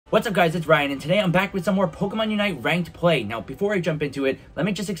What's up guys, it's Ryan, and today I'm back with some more Pokemon Unite ranked play. Now before I jump into it, let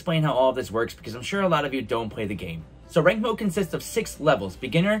me just explain how all of this works because I'm sure a lot of you don't play the game. So ranked mode consists of 6 levels: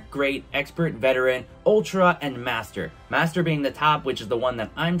 beginner, great, expert, veteran, ultra, and master. Master being the top, which is the one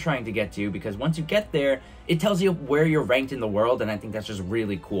that I'm trying to get to, because once you get there, it tells you where you're ranked in the world, and I think that's just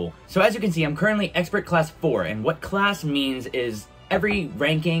really cool. So as you can see, I'm currently expert class 4, and what class means is every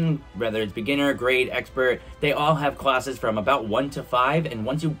ranking, whether it's beginner, grade, expert, they all have classes from about 1 to 5, and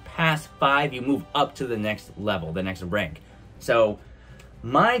once you pass 5, you move up to the next level, the next rank. So,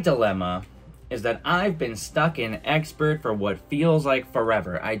 my dilemma is that I've been stuck in expert for what feels like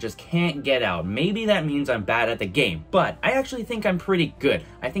forever. I just can't get out. Maybe that means I'm bad at the game, but I actually think I'm pretty good.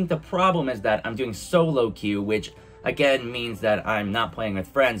 I think the problem is that I'm doing solo queue, which again means that I'm not playing with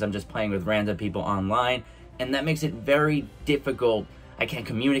friends, I'm just playing with random people online, and that makes it very difficult. I can't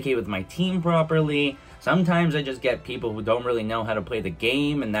communicate with my team properly. Sometimes I just get people who don't really know how to play the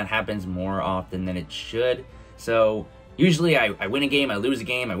game, and that happens more often than it should. So usually I win a game, I lose a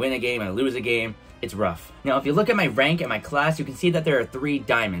game, I win a game, I lose a game. It's rough. Now if you look at my rank and my class, you can see that there are 3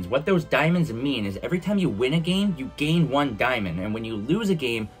 diamonds. What those diamonds mean is every time you win a game, you gain 1 diamond, and when you lose a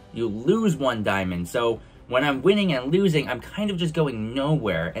game, you lose 1 diamond. So when I'm winning and losing, I'm kind of just going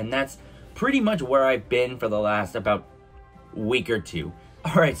nowhere, and that's pretty much where I've been for the last about week or 2.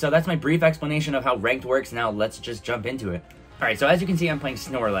 Alright, so that's my brief explanation of how ranked works. Now let's just jump into it. Alright, so as you can see, I'm playing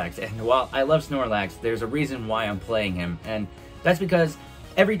Snorlax, and while I love Snorlax, there's a reason why I'm playing him, and that's because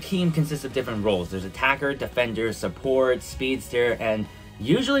every team consists of different roles. There's attacker, defender, support, speedster, and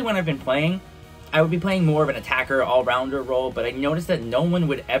usually when I've been playing, I would be playing more of an attacker, all-rounder role, but I noticed that no one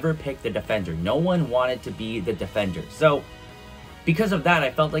would ever pick the defender. No one wanted to be the defender. So because of that,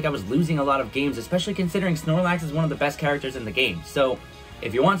 I felt like I was losing a lot of games, especially considering Snorlax is one of the best characters in the game. So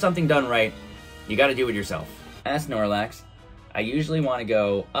if you want something done right, you gotta do it yourself. As Snorlax, I usually want to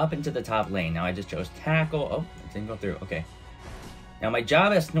go up into the top lane. Now I just chose tackle. Oh, it didn't go through. Okay. Now my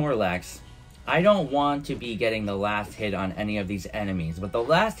job as Snorlax, I don't want to be getting the last hit on any of these enemies. What the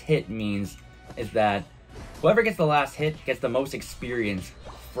last hit means is that whoever gets the last hit gets the most experience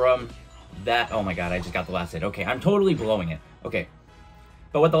from that. Oh my god, I just got the last hit. Okay, I'm totally blowing it. Okay.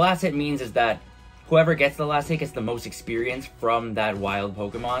 But what the last hit means is that whoever gets the last hit gets the most experience from that wild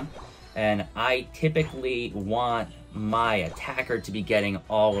Pokemon. And I typically want my attacker to be getting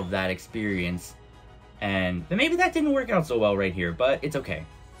all of that experience. And maybe that didn't work out so well right here, but it's okay.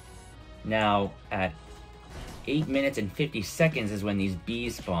 Now, at 8 minutes and 50 seconds is when these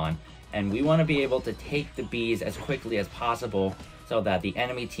bees spawn. And we want to be able to take the bees as quickly as possible so that the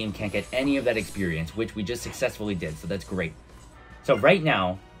enemy team can't get any of that experience, which we just successfully did, so that's great. So right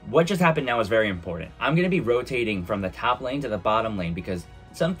now, what just happened now is very important. I'm going to be rotating from the top lane to the bottom lane because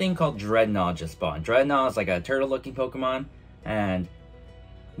something called Dreadnought just spawned. Dreadnought is like a turtle-looking Pokemon, and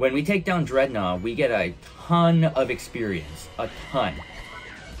when we take down Dreadnought, we get a ton of experience. A ton.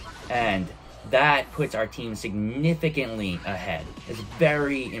 And that puts our team significantly ahead. It's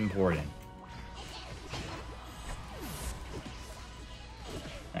very important.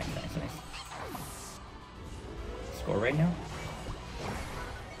 Nice, nice, nice. Score right now?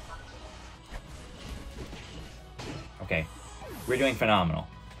 Okay, we're doing phenomenal.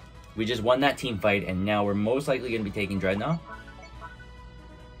 We just won that team fight, and now we're most likely going to be taking Dreadnought.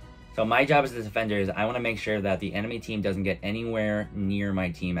 So my job as the defender is I want to make sure that the enemy team doesn't get anywhere near my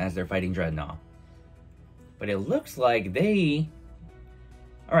team as they're fighting Dreadnought. But it looks like they...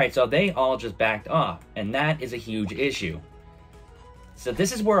 Alright, so they all just backed off, and that is a huge issue. So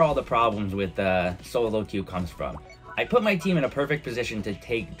this is where all the problems with solo queue comes from. I put my team in a perfect position to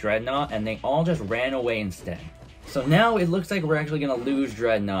take Dreadnought, and they all just ran away instead. So now it looks like we're actually going to lose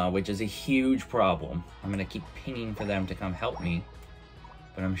Dreadnought, which is a huge problem. I'm going to keep pinging for them to come help me,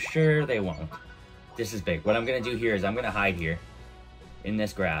 but I'm sure they won't. This is big. What I'm going to do here is I'm going to hide here in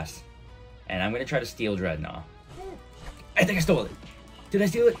this grass, and I'm going to try to steal Dreadnought. I think I stole it. Did I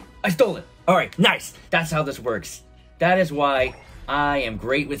steal it? I stole it. All right, nice. That's how this works. That is why I am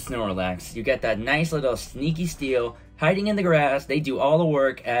great with Snorlax. You get that nice little sneaky steal, hiding in the grass. They do all the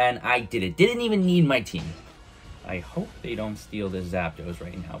work, and I did it. Didn't even need my team. I hope they don't steal the Zapdos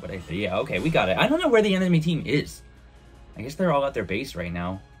right now, but yeah, okay, we got it. I don't know where the enemy team is. I guess they're all at their base right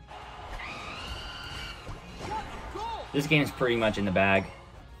now. This game's pretty much in the bag.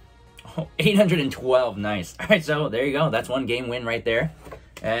 Oh, 812, nice. Alright, so there you go. That's 1 game win right there.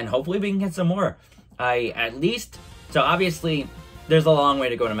 And hopefully we can get some more. So obviously, there's a long way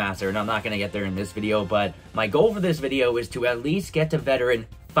to go to Master, and I'm not going to get there in this video, but my goal for this video is to at least get to Veteran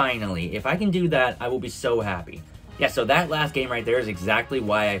finally. If I can do that, I will be so happy. Yeah, so that last game right there is exactly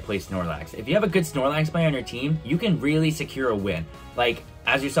why I play Snorlax. If you have a good Snorlax player on your team, you can really secure a win. Like,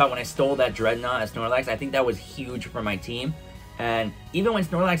 As you saw when I stole that Dreadnought as Snorlax, I think that was huge for my team. And even when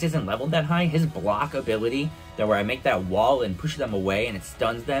Snorlax isn't leveled that high, his block ability, that where I make that wall and push them away and it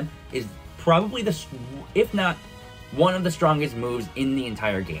stuns them, is probably the, if not one of the strongest moves in the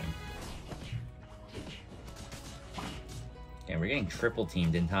entire game. Okay, we're getting triple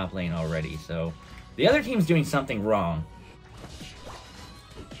teamed in top lane already, so the other team's doing something wrong.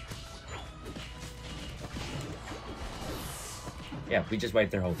 Yeah, we just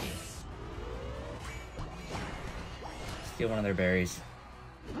wiped their whole team. Steal one of their berries.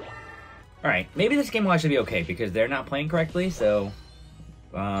 Alright, maybe this game will actually be okay, because they're not playing correctly, so...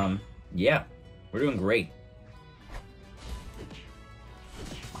 yeah, we're doing great.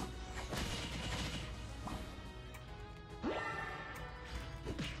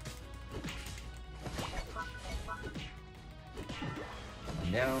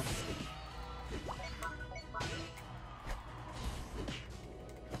 One down.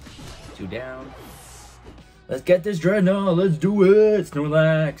 Two down. Let's get this Dreadnought, let's do it,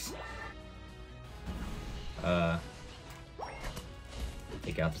 Snorlax!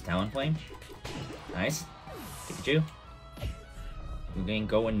 Take out this Talonflame. Nice. Pikachu. You ain't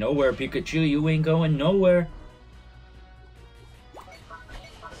going nowhere, Pikachu, you ain't going nowhere.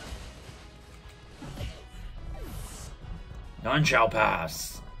 None shall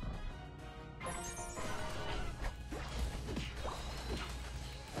pass.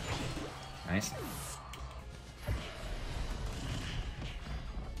 Nice.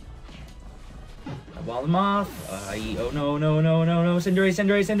 Wall them off. Oh no, no, no, no, no. Cinderace,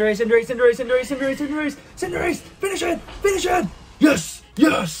 Cinderace, Cinderace, Cinderace, Cinderace, Cinderace, Cinderace, Cinderace, Cinderace. Finish it! Finish it! Yes!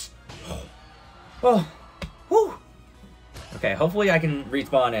 Yes! Oh. Whew. Okay, hopefully I can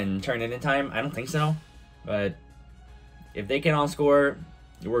respawn and turn it in time. I don't think so. But if they can all score,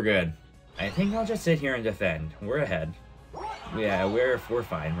 we're good. I think I'll just sit here and defend. We're ahead. Yeah, we're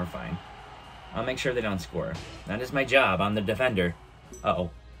fine. We're fine. I'll make sure they don't score. That is my job. I'm the defender. Uh-oh.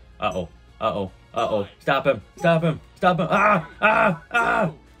 Uh-oh. Uh-oh. Uh-oh. Stop him. Stop him. Stop him. Ah! Ah!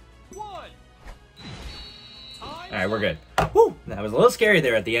 Ah! Alright, we're good. Woo! That was a little scary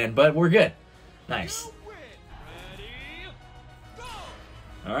there at the end, but we're good. Nice.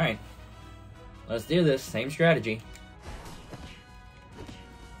 Alright. Let's do this. Same strategy.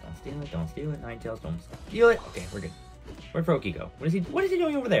 Don't steal it. Don't steal it. Ninetales, don't steal it. Okay, we're good. Where'd Froakie go? What is he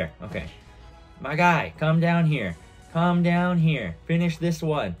doing over there? Okay. My guy, come down here. Come down here. Finish this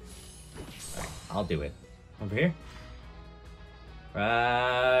one. I'll do it. Over here.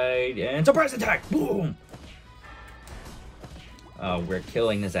 Right. And surprise attack! Boom! Oh, we're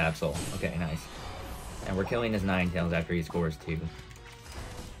killing this Absol. Okay, nice. And we're killing this Ninetales after he scores too.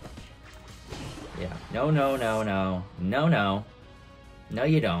 Yeah. No, no, no, no. No, no. No,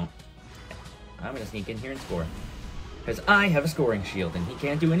 you don't. I'm gonna sneak in here and score. Because I have a scoring shield and he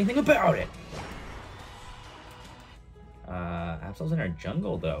can't do anything about it. Absol's in our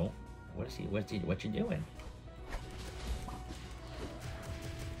jungle though. What you doing?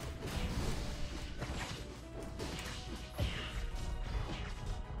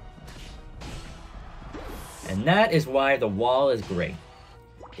 And that is why the wall is great.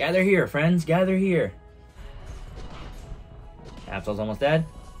 Gather here, friends, gather here. Absol's almost dead.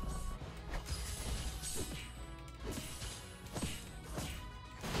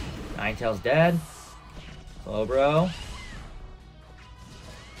 Ninetales dead. Hello, bro.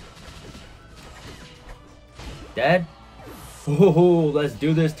 Dead? Oh, let's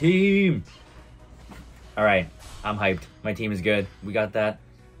do this, team! Alright, I'm hyped. My team is good. We got that.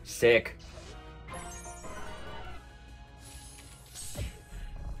 Sick.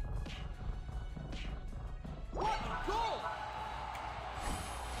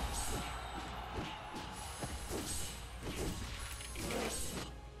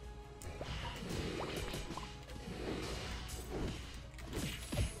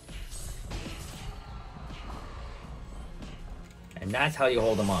 And that's how you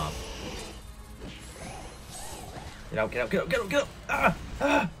hold them off. Get out, get out, get out, get out, get out!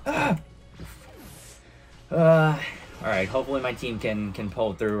 Ah! Ah! Ah! Alright, hopefully my team can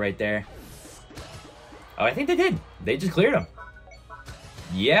pull through right there. Oh, I think they did. They just cleared them.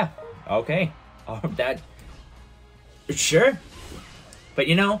 Yeah. Okay. Oh, that... Sure. But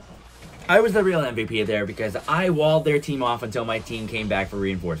you know, I was the real MVP there because I walled their team off until my team came back for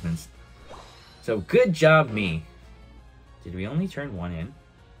reinforcements. So good job, me. Did we only turn one in?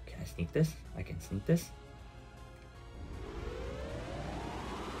 Can I sneak this? I can sneak this.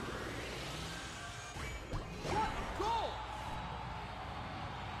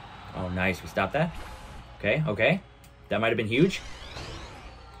 Oh, nice. We stopped that. Okay, okay. That might have been huge.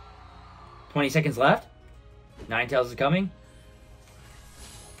 20 seconds left. Ninetales is coming.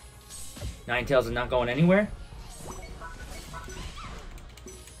 Ninetales is not going anywhere.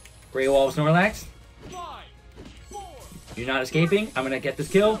 Great Wall of Snorlax. You're not escaping. I'm gonna get this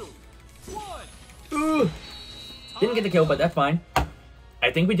kill. Ooh. Didn't get the kill, but that's fine.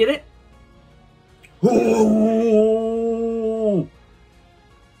 I think we did it. Ooh.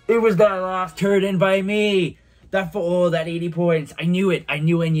 It was that last turn in by me. That 80 points. I knew it. I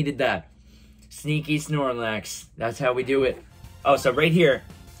knew I needed that. Sneaky Snorlax. That's how we do it. Oh, so right here,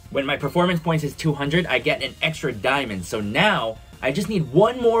 when my performance points is 200, I get an extra diamond. So now, I just need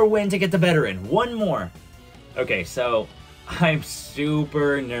one more win to get the veteran. One more. Okay, so I'm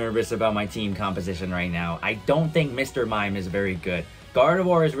super nervous about my team composition right now. I don't think Mr. Mime is very good.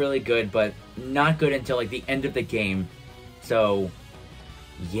 Gardevoir is really good, but not good until like the end of the game. So,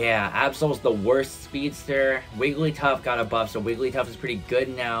 yeah, Absol's the worst speedster. Wigglytuff got a buff, so Wigglytuff is pretty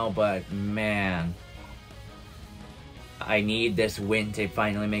good now, but man, I need this win to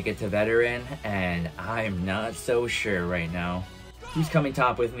finally make it to veteran, and I'm not so sure right now. Who's coming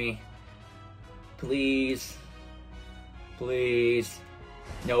top with me? Please. Please.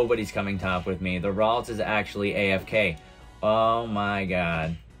 Nobody's coming top with me. The Ralts is actually AFK. Oh my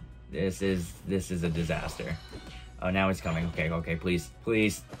god. This is a disaster. Oh, now it's coming. Okay, okay, please.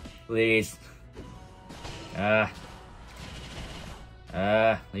 Please. Please. Leave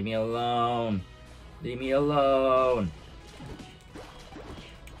me alone. Leave me alone.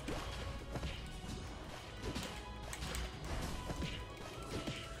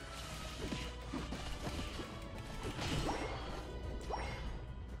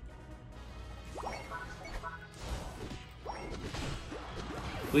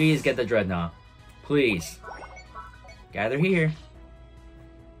 Please get the Dreadnought. Please. Gather here.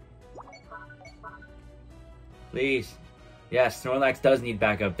 Please. Yes, Snorlax does need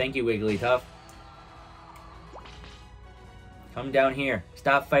backup. Thank you, Wigglytuff. Come down here.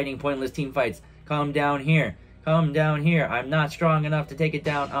 Stop fighting pointless team fights. Come down here. Come down here. I'm not strong enough to take it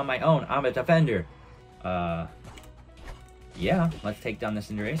down on my own. I'm a defender. Yeah, let's take down the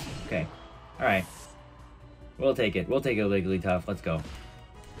Cinderace. Okay. Alright. We'll take it. We'll take it, Wigglytuff. Let's go.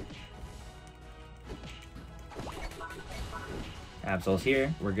 Absol's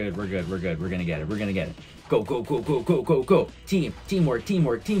here. We're good, we're good, we're good. We're gonna get it. We're gonna get it. Go, go, go, go, go, go, go. Team. Teamwork,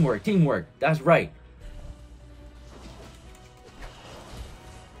 teamwork, teamwork, teamwork. That's right.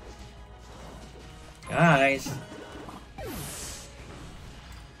 Guys.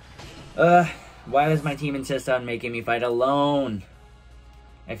 Why does my team insist on making me fight alone?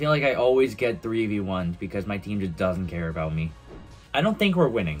 I feel like I always get 3v1 because my team just doesn't care about me. I don't think we're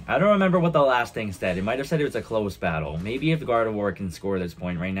winning. I don't remember what the last thing said. It might have said it was a close battle. Maybe if Gardevoir can score this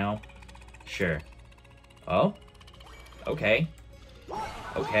point right now. Sure. Oh? Okay.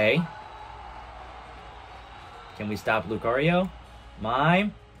 Okay. Can we stop Lucario?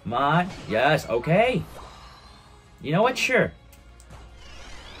 Mime? Yes, okay. You know what? Sure.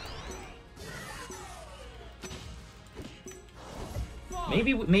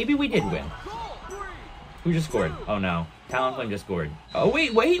 Maybe we did win. Who just scored? Oh no. Talonflame just scored. Oh,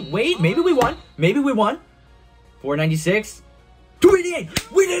 wait. Maybe we won. 496.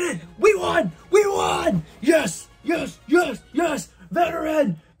 288. We did it. We won. Yes.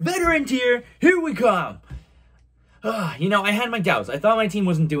 Veteran tier. Here we come. You know, I had my doubts. I thought my team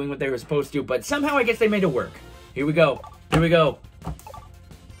wasn't doing what they were supposed to, but somehow I guess they made it work. Here we go.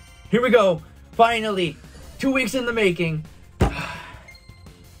 Finally. 2 weeks in the making.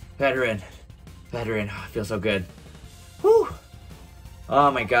 Veteran. Oh, I feel so good. Whew. Oh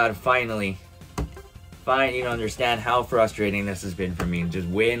my god, finally. You don't understand how frustrating this has been for me. Just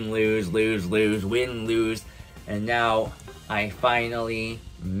win, lose, win, lose. And now, I finally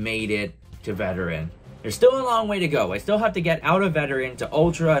made it to Veteran. There's still a long way to go. I still have to get out of Veteran to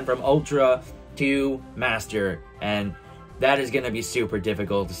Ultra, and from Ultra to Master. And that is going to be super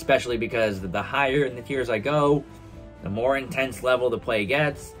difficult, especially because the higher in the tiers I go, the more intense level the play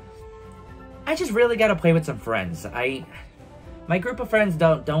gets. I just really gotta play with some friends. My group of friends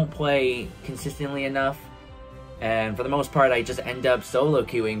don't play consistently enough, and for the most part, I just end up solo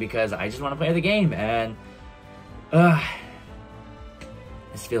queuing because I just want to play the game, and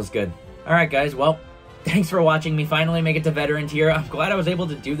this feels good. Alright guys, well, thanks for watching me finally make it to Veteran tier. I'm glad I was able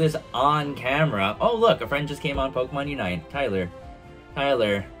to do this on camera. Oh look, a friend just came on Pokemon Unite. Tyler,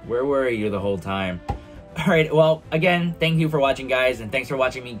 where were you the whole time? Alright, well, again, thank you for watching, guys, and thanks for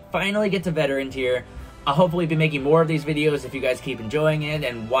watching me finally get to Veteran tier. I'll hopefully be making more of these videos if you guys keep enjoying it,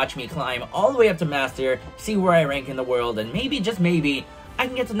 and watch me climb all the way up to Master, see where I rank in the world, and maybe, just maybe, I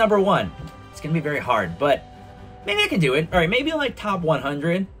can get to number 1. It's gonna be very hard, but maybe I can do it. Alright, maybe like top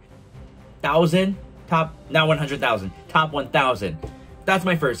 100,000, not 100,000, top 1,000. That's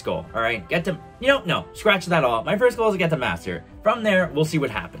my first goal, all right? Get to, no, scratch that all. My first goal is to get to Master. From there, we'll see what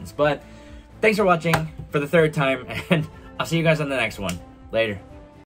happens. But thanks for watching for the third time, and I'll see you guys on the next one. Later.